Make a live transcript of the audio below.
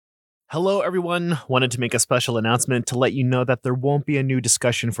Hello, everyone. Wanted to make a special announcement to let you know that there won't be a new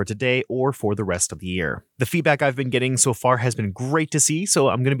discussion for today or for the rest of the year. The feedback I've been getting so far has been great to see, so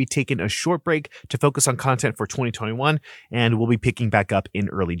I'm going to be taking a short break to focus on content for 2021, and we'll be picking back up in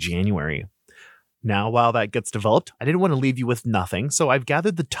early January. Now, while that gets developed, I didn't want to leave you with nothing, so I've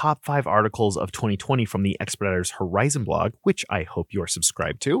gathered the top 5 articles of 2020 from the Expeditors Horizon blog, which I hope you are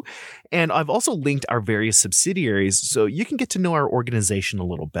subscribed to, and I've also linked our various subsidiaries so you can get to know our organization a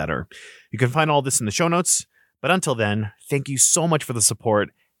little better. You can find all this in the show notes, but until then, thank you so much for the support.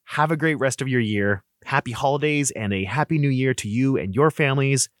 Have a great rest of your year. Happy holidays and a happy new year to you and your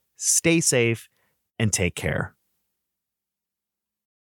families. Stay safe and take care.